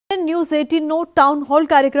News18 નો town hall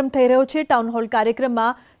કાર્યક્રમ થઈ રહ્યો છે. ટાઉન હોલ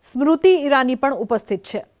કાર્યક્રમમાં સ્મૃતિ ઈરાની પણ ઉપસ્થિત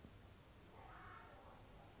છે.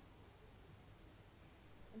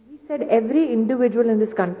 He said every individual in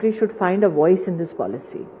this country should find a voice in this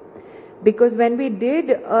policy. Because when we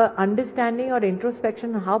did understanding or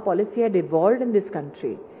introspection on how policy had evolved in this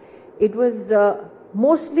country, it was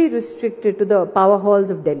mostly restricted to the power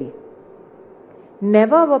halls of Delhi.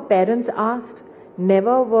 Never were parents asked,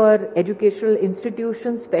 never were educational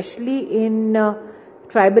institutions, especially in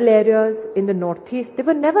tribal areas in the northeast, they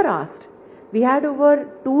were never asked. We had over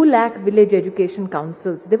 2 lakh village education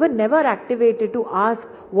councils. They were never activated to ask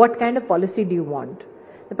what kind of policy do you want.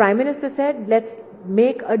 The Prime Minister said, let's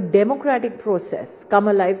make a democratic process come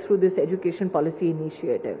alive through this education policy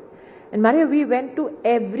initiative. And Maria, we went to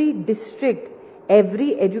every district,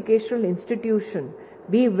 every educational institution.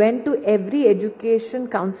 We went to every education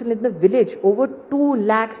council in the village. Over 2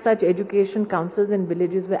 lakh such education councils and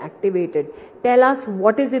villages were activated. Tell us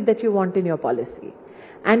what is it that you want in your policy.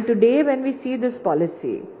 And today when we see this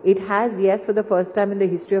policy, it has, yes, for the first time in the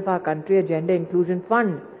history of our country, a gender inclusion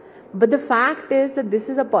fund. But the fact is that this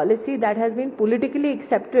is a policy that has been politically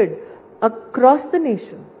accepted across the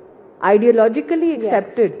nation, ideologically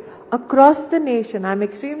accepted across the nation. I'm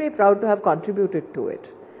extremely proud to have contributed to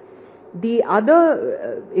it. The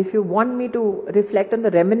other, if you want me to reflect on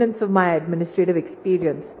the remnants of my administrative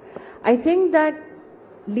experience, I think that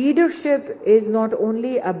leadership is not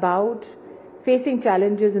only about facing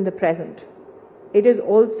challenges in the present. It is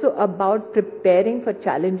also about preparing for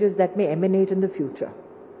challenges that may emanate in the future.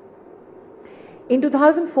 In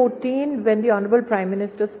 2014, when the Honorable Prime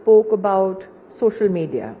Minister spoke about social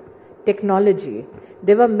media, technology,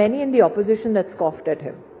 there were many in the opposition that scoffed at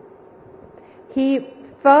him. He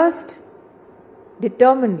first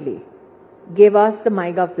determinedly gave us the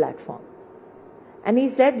MyGov platform. And he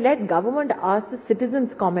said, let government ask the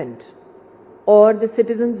citizens' comment or the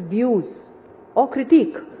citizens' views or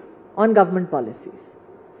critique on government policies.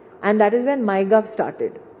 And that is when MyGov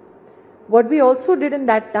started. What we also did in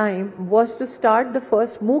that time was to start the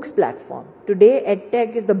first MOOCs platform. Today,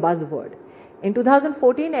 EdTech is the buzzword. In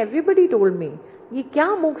 2014, everybody told me, ये क्या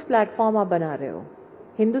MOOCs platform आप बना रहे हो?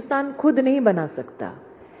 हिंदुस्तान खुद नहीं बना सकता.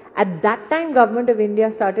 At that time, Government of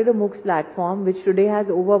India started a MOOCs platform which today has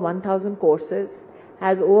over 1,000 courses,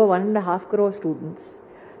 has over 1.5 crore students.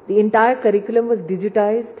 The entire curriculum was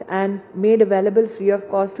digitized and made available free of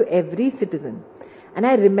cost to every citizen. And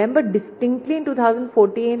I remember distinctly in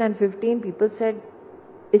 2014 and 15, people said,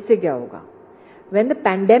 isse kya hoga? When the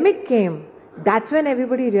pandemic came, that's when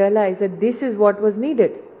everybody realized that this is what was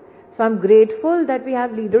needed. So I'm grateful that we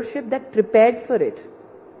have leadership that prepared for it.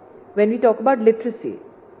 When we talk about literacy,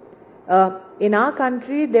 in our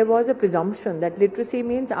country, there was a presumption that literacy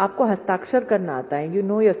means aapko hastakshar karna aata hai. You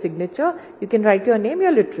know your signature, you can write your name,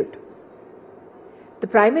 you're literate. The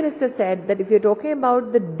Prime Minister said that if you're talking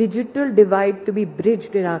about the digital divide to be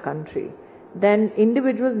bridged in our country, then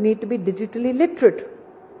individuals need to be digitally literate.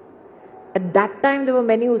 At that time, there were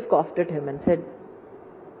many who scoffed at him and said,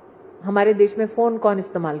 हमारे देश में phone कौन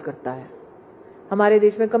इस्तेमाल करता है? हमारे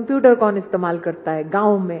देश में कंप्यूटर कौन इस्तेमाल करता है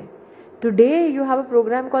गांव में? Today, you have a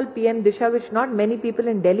program called PM Disha, which not many people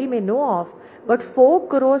in Delhi may know of, but 4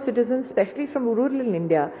 crore citizens, especially from rural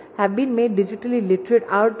India, have been made digitally literate.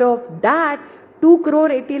 Out of that, 2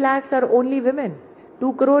 crore 80 lakhs are only women.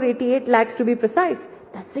 2 crore 88 lakhs to be precise.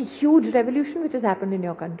 That's a huge revolution which has happened in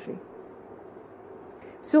your country.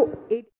 So,